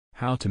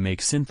How to make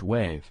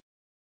synthwave.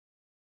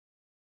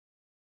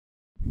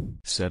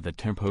 Set the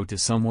tempo to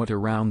somewhat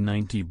around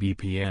 90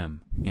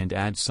 BPM, and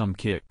add some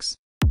kicks.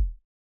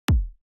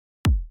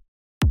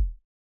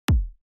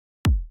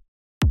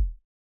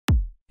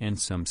 And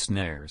some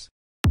snares.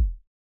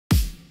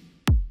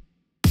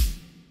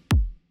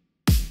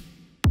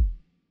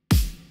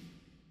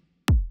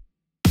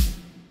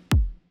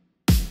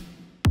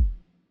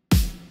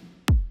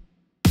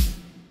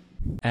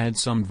 Add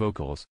some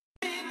vocals.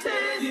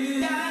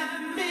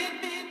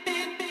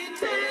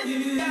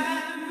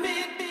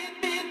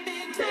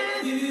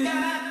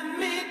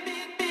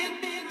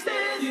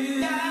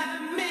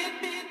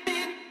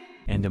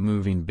 And a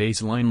moving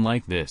bass line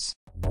like this.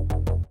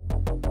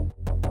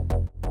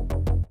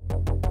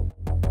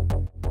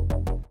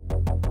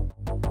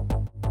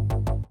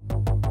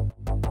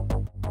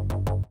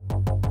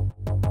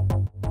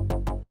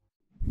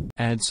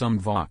 Add some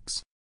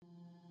vox.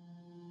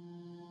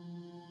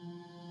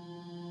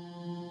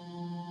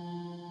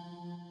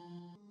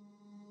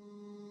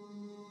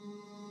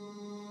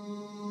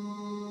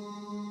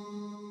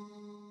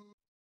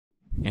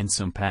 And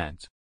some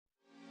pads.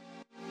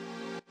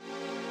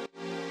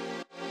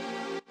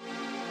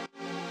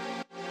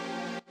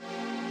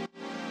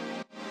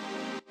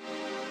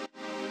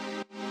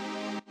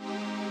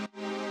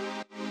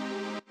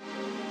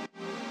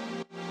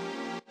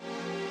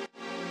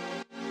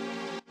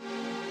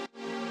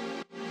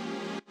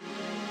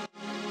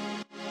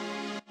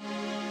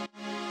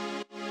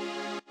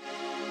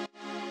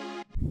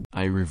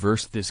 I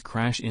reversed this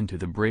crash into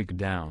the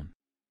breakdown.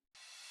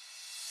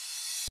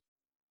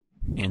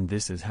 And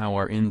this is how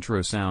our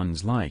intro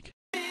sounds like.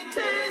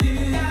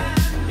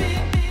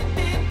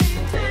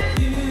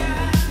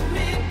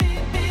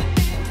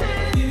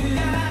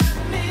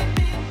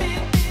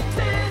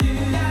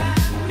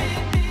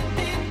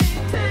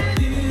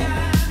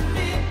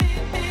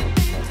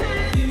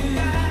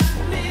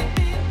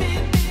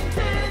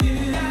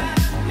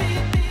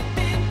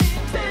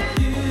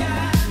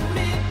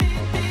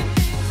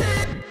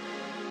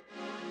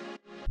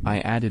 I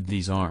added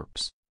these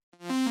ARPs.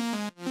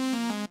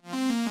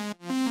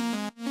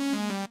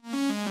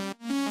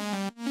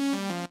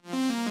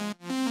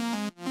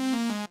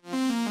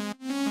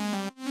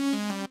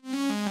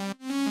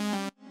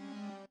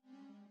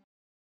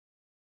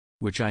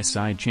 Which I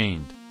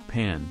sidechained,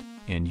 panned,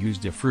 and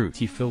used a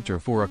fruity filter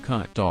for a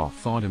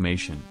cut-off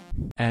automation.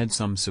 Add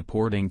some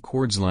supporting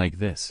chords like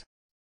this.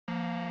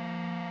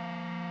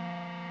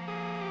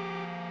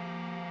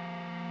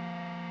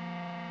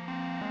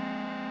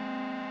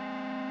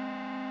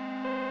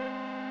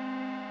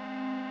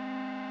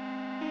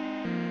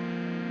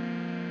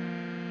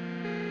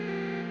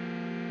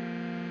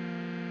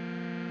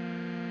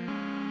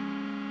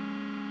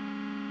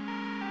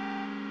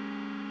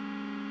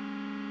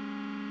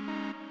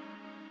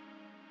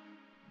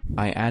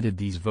 I added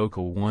these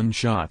vocal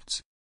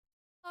one-shots.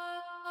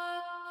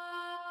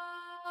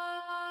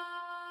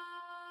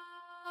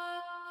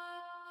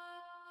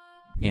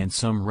 And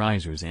some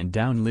risers and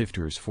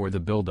downlifters for the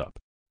build-up.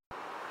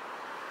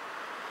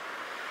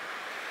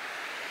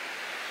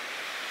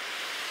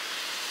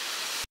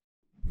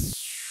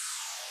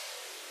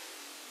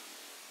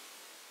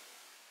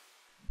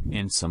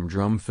 And some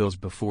drum fills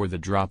before the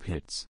drop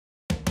hits.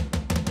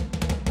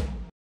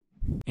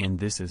 And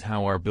this is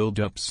how our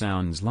build-up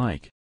sounds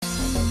like.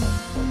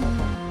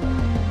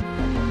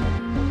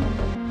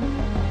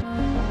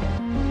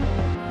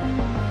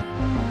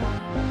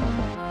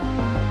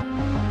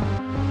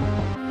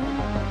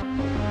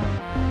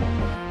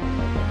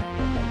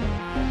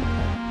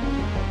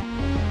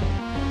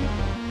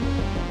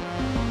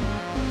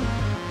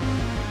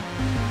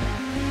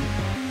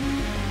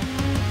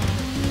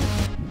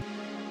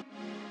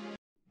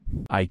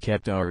 I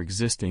kept our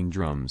existing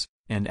drums,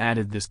 and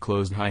added this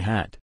closed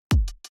hi-hat.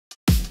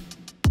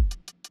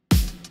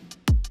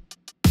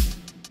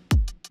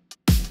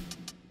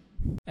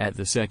 At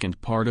the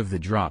second part of the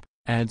drop,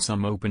 add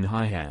some open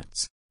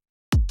hi-hats.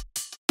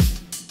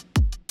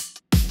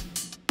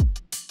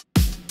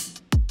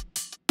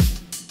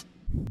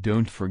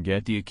 Don't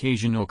forget the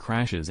occasional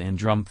crashes and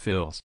drum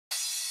fills.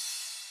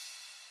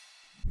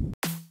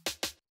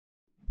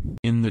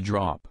 In the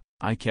drop,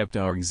 I kept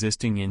our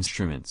existing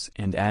instruments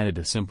and added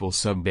a simple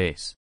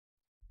sub-bass.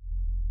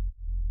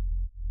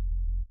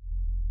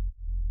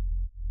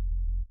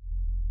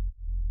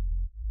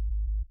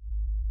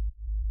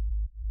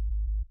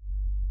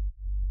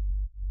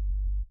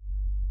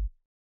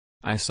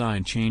 I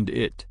sidechained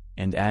it,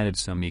 and added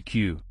some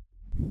EQ.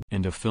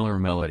 And a filler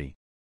melody.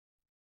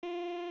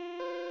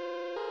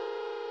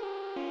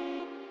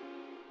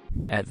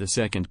 At the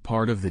second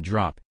part of the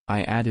drop,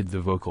 I added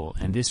the vocal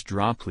and this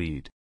drop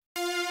lead.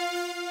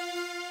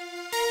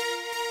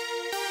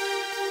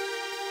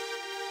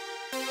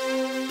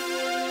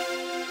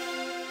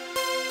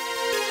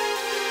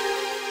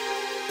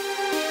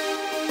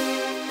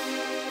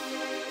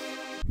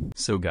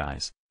 So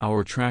guys,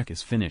 our track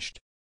is finished.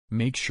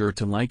 Make sure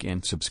to like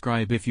and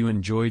subscribe if you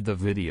enjoyed the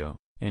video,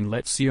 and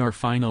let's see our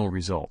final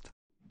result.